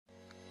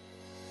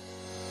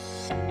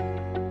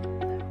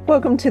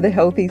Welcome to the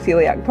Healthy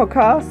Celiac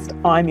podcast.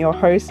 I'm your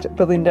host,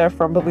 Belinda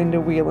from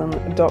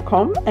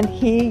belindawhelan.com, and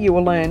here you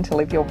will learn to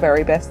live your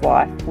very best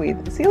life with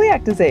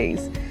celiac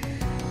disease.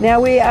 Now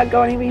we are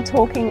going to be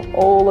talking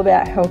all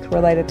about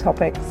health-related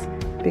topics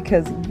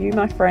because you,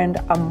 my friend,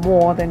 are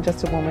more than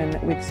just a woman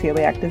with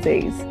celiac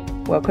disease.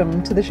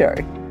 Welcome to the show.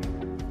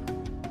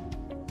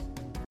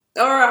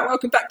 All right,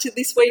 welcome back to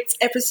this week's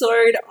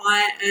episode.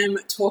 I am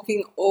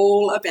talking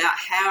all about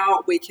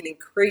how we can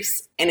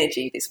increase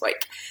energy this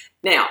week.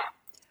 Now,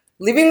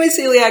 living with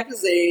celiac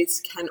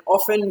disease can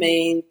often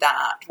mean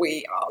that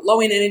we are low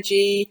in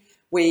energy,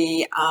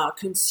 we are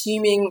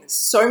consuming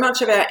so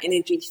much of our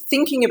energy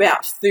thinking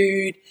about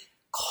food,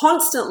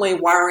 constantly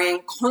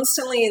worrying,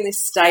 constantly in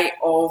this state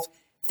of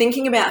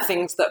thinking about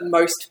things that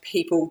most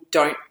people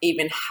don't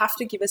even have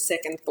to give a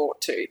second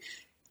thought to.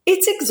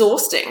 It's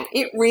exhausting.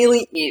 It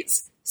really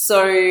is.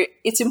 So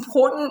it's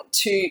important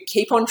to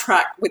keep on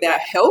track with our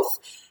health.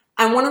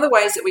 And one of the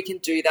ways that we can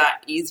do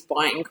that is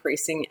by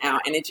increasing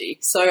our energy.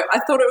 So I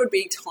thought it would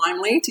be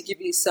timely to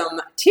give you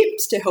some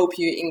tips to help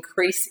you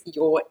increase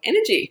your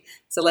energy.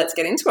 So let's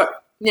get into it.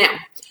 Now,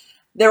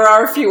 there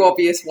are a few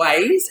obvious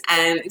ways,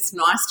 and it's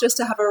nice just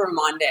to have a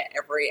reminder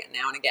every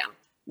now and again.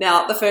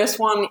 Now, the first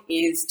one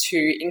is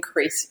to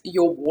increase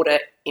your water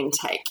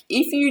intake.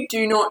 If you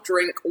do not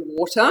drink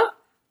water,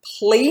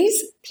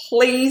 please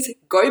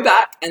go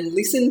back and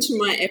listen to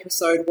my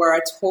episode where I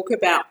talk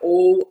about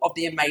all of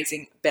the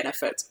amazing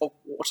benefits of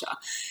water.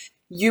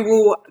 You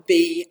will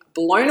be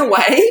blown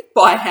away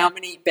by how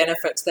many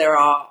benefits there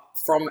are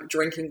from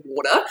drinking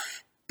water.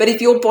 But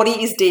if your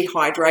body is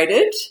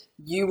dehydrated,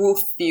 you will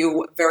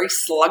feel very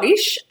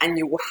sluggish and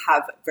you will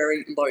have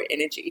very low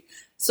energy.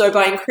 So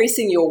by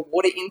increasing your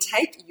water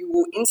intake, you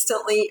will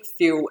instantly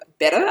feel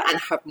better and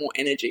have more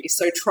energy.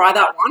 So try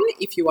that one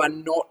if you are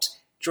not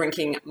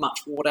drinking much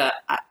water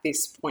at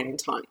this point in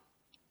time.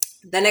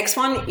 The next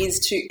one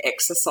is to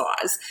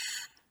exercise.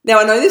 Now,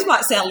 I know this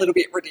might sound a little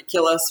bit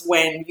ridiculous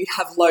when you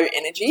have low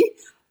energy,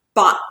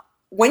 but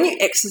when you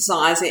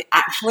exercise, it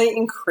actually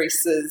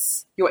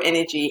increases your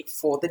energy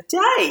for the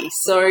day.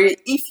 So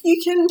if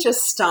you can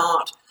just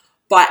start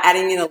by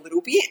adding in a little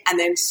bit and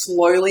then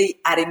slowly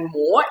adding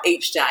more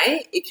each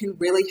day, it can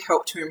really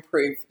help to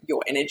improve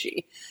your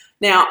energy.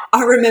 Now,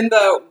 I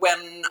remember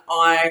when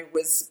I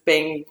was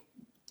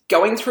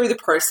going through the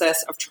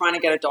process of trying to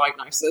get a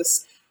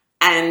diagnosis.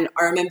 And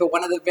I remember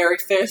one of the very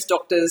first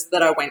doctors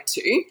that I went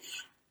to,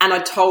 and I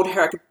told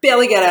her I could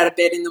barely get out of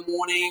bed in the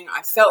morning.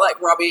 I felt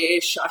like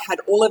rubbish. I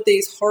had all of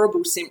these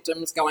horrible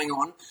symptoms going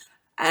on.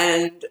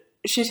 And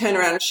she turned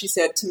around and she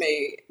said to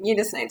me, "You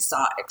just need to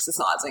start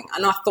exercising."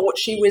 And I thought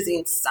she was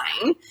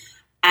insane.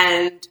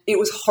 And it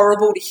was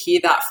horrible to hear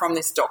that from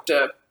this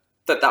doctor,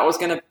 that was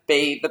going to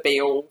be the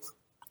be-all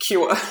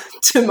cure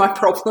to my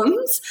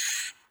problems.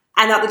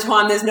 And at the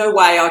time, there's no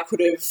way I could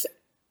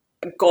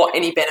have got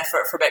any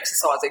benefit from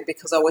exercising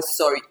because I was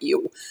so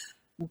ill.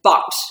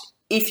 But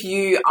if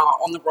you are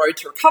on the road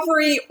to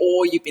recovery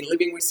or you've been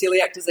living with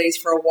celiac disease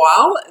for a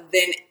while,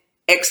 then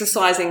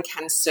exercising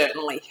can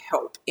certainly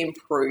help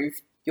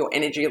improve your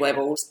energy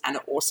levels, and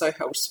it also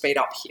helps speed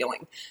up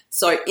healing.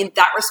 So in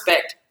that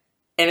respect,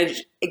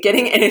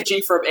 getting energy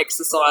from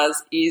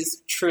exercise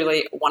is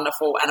truly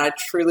wonderful, and I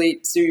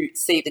truly do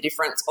see the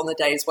difference on the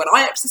days when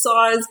I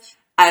exercise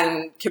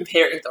and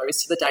comparing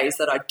those to the days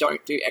that I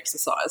don't do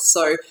exercise.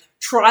 So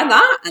try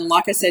that. And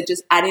like I said,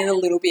 just add in a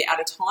little bit at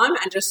a time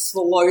and just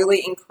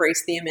slowly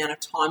increase the amount of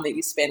time that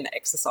you spend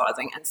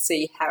exercising and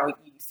see how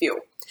you feel.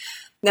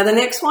 Now, the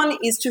next one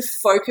is to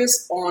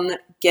focus on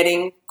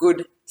getting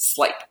good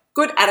sleep,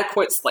 good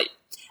adequate sleep.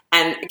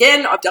 And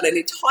again, I've done an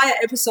entire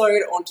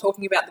episode on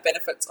talking about the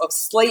benefits of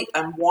sleep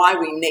and why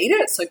we need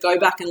it. So go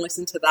back and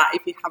listen to that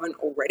if you haven't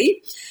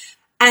already.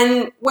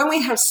 And when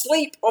we have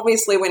sleep,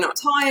 obviously we're not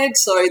tired,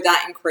 so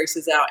that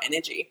increases our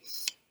energy.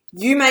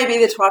 You may be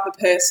the type of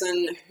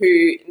person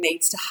who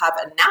needs to have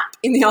a nap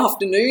in the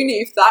afternoon.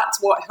 If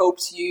that's what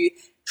helps you,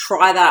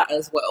 try that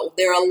as well.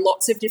 There are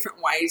lots of different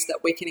ways that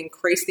we can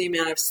increase the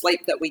amount of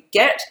sleep that we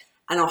get,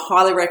 and I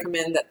highly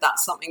recommend that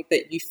that's something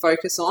that you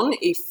focus on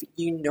if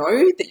you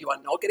know that you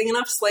are not getting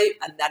enough sleep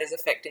and that is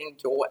affecting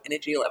your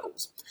energy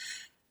levels.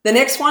 The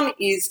next one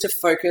is to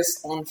focus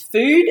on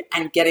food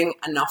and getting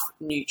enough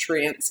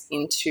nutrients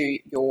into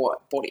your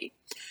body.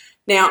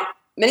 Now,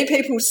 many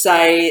people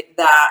say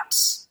that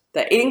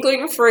they're eating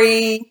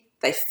gluten-free,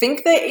 they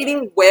think they're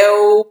eating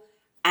well,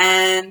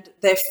 and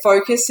they're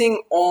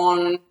focusing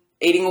on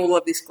eating all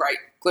of this great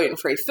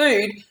gluten-free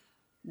food,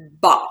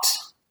 but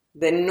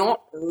they're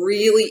not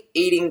really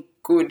eating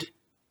good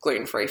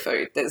gluten-free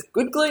food. There's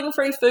good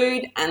gluten-free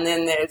food, and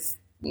then there's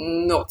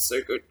not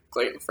so good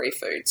gluten-free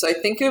food. So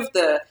think of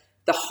the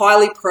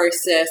highly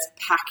processed,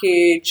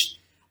 packaged,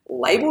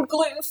 labeled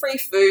gluten-free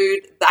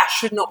food. That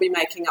should not be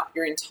making up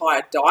your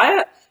entire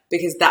diet,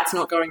 because that's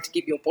not going to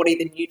give your body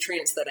the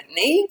nutrients that it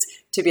needs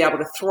to be able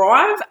to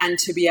thrive and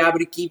to be able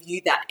to give you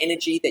that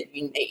energy that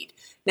you need.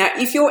 Now,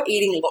 if you're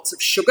eating lots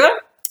of sugar,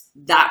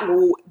 that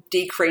will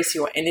decrease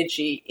your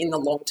energy in the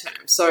long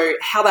term. So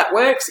how that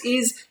works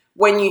is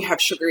When you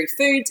have sugary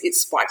foods, it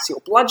spikes your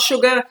blood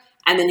sugar,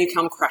 and then you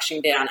come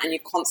crashing down, and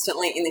you're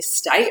constantly in this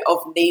state of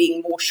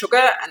needing more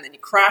sugar, and then you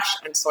crash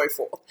and so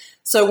forth.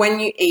 So when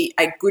you eat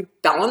a good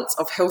balance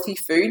of healthy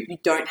food, you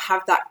don't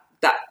have that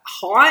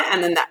high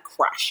and then that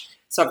crash.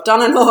 So I've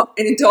done an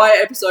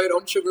entire episode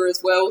on sugar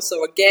as well.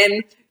 So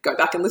again, go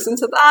back and listen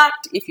to that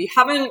if you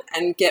haven't,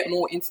 and get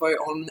more info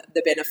on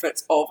the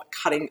benefits of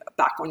cutting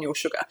back on your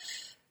sugar.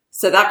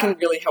 So that can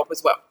really help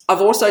as well.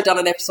 I've also done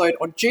an episode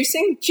on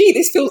juicing. Gee,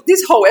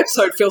 this whole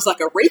episode feels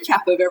like a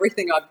recap of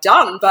everything I've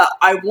done, but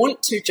I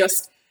want to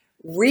just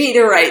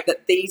reiterate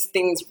that these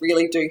things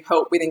really do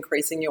help with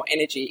increasing your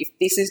energy. If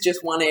this is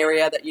just one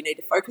area that you need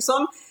to focus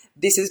on,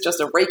 this is just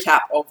a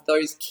recap of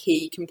those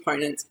key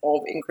components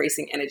of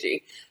increasing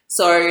energy.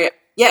 So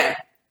yeah,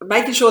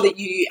 making sure that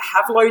you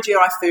have low GI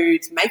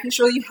foods, making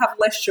sure you have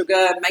less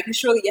sugar, making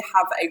sure that you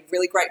have a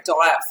really great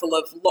diet full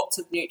of lots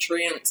of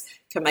nutrients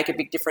can make a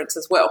big difference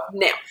as well.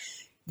 Now,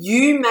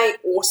 you may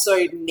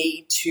also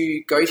need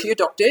to go to your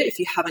doctor if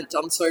you haven't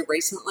done so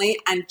recently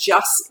and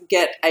just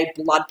get a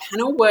blood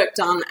panel work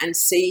done and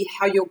see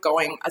how you're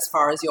going as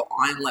far as your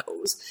iron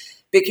levels.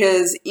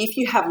 Because if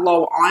you have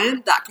low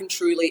iron, that can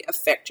truly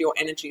affect your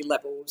energy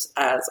levels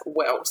as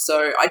well.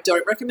 So I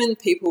don't recommend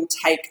people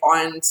take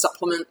iron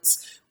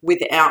supplements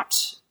without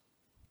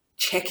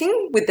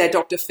checking with their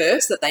doctor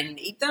first that they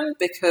need them,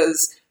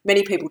 because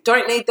many people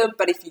don't need them,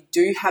 but if you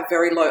do have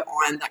very low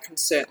iron, that can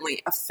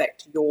certainly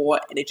affect your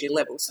energy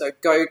levels. So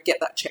go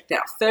get that checked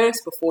out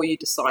first before you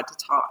decide to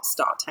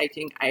start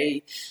taking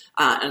an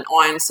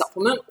iron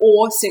supplement,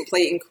 or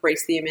simply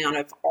increase the amount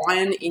of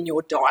iron in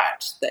your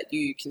diet that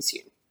you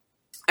consume.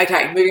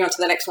 Okay, moving on to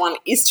the next one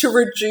is to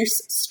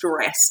reduce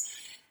stress.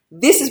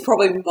 This is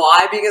probably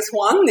my biggest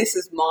one. This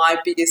is my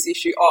biggest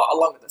issue,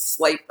 along with the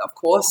sleep, of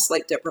course,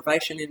 sleep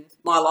deprivation in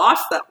my life.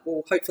 That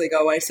will hopefully go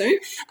away soon.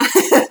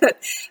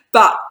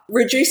 But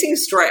reducing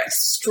stress.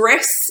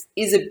 Stress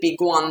is a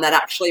big one that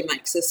actually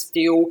makes us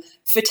feel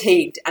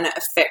fatigued, and it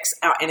affects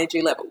our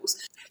energy levels.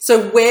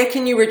 So where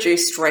can you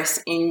reduce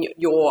stress in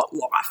your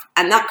life?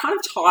 And that kind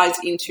of ties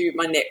into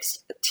my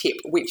next tip,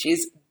 which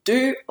is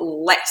do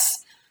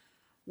less.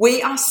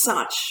 We are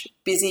such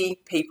busy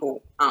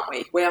people, aren't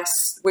we?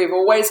 We've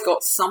always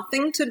got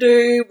something to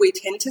do. We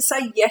tend to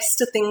say yes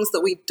to things that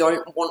we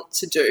don't want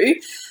to do.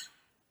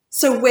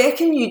 So where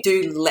can you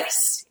do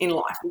less in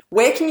life?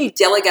 Where can you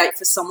delegate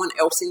for someone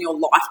else in your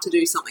life to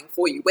do something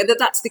for you? Whether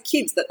that's the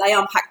kids, that they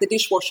unpack the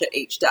dishwasher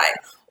each day,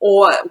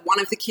 or one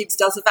of the kids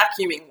does a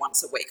vacuuming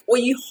once a week, or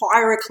you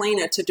hire a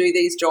cleaner to do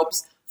these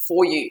jobs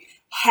for you.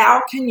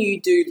 How can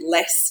you do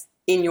less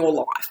in your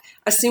life?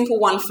 A simple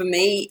one for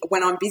me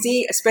when I'm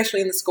busy, especially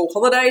in the school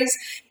holidays,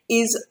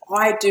 is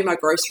I do my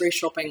grocery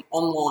shopping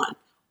online.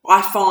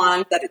 I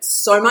find that it's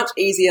so much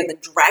easier than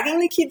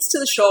dragging the kids to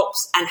the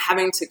shops and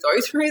having to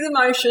go through the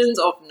motions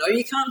of, no,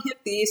 you can't have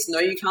this, no,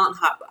 you can't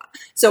have that.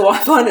 So I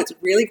find it's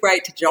really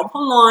great to jump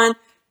online,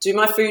 do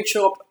my food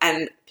shop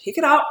and pick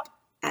it up,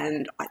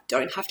 and I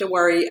don't have to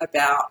worry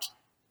about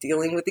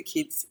dealing with the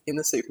kids in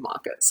the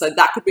supermarket. So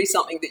that could be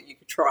something that you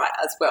could try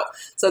as well.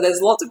 So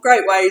there's lots of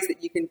great ways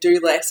that you can do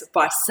less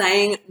by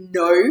saying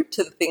no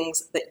to the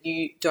things that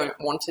you don't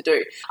want to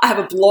do. I have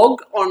a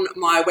blog on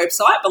my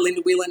website,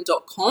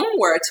 belindawhelan.com,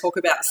 where I talk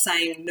about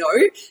saying no.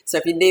 So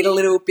if you need a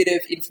little bit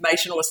of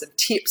information or some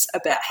tips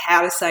about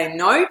how to say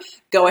no,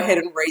 go ahead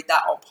and read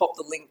that. I'll pop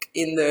the link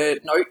in the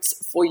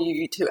notes for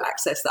you to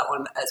access that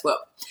one as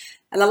well.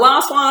 And the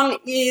last one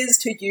is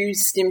to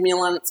use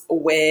stimulants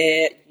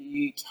where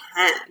you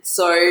can.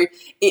 So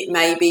it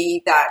may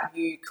be that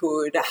you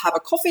could have a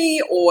coffee,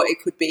 or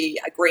it could be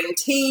a green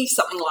tea,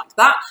 something like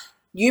that.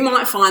 You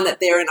might find that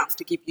they're enough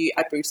to give you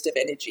a boost of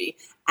energy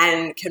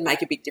and can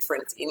make a big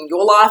difference in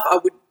your life. I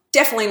would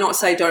definitely not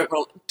say don't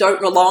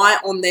rely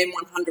on them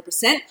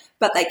 100%,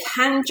 but they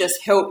can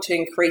just help to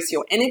increase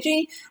your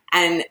energy.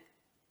 And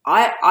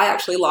I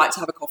actually like to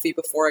have a coffee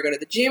before I go to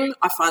the gym.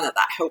 I find that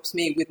helps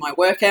me with my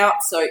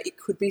workout. So it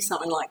could be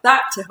something like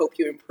that to help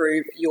you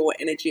improve your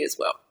energy as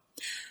well.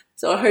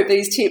 So I hope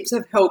these tips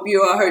have helped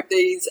you. I hope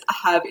these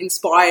have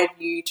inspired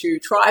you to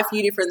try a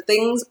few different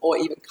things, or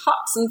even cut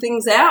some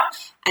things out,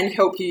 and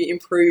help you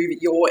improve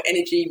your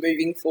energy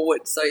moving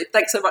forward. So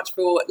thanks so much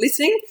for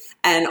listening,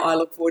 and I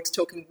look forward to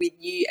talking with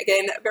you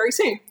again very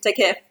soon. Take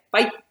care.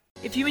 Bye.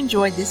 If you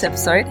enjoyed this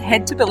episode,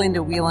 head to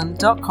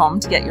belindawhelan.com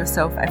to get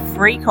yourself a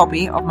free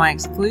copy of my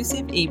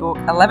exclusive ebook,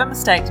 11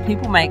 Mistakes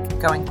People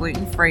Make Going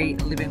Gluten-Free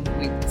Living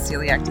with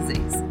Celiac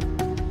Disease.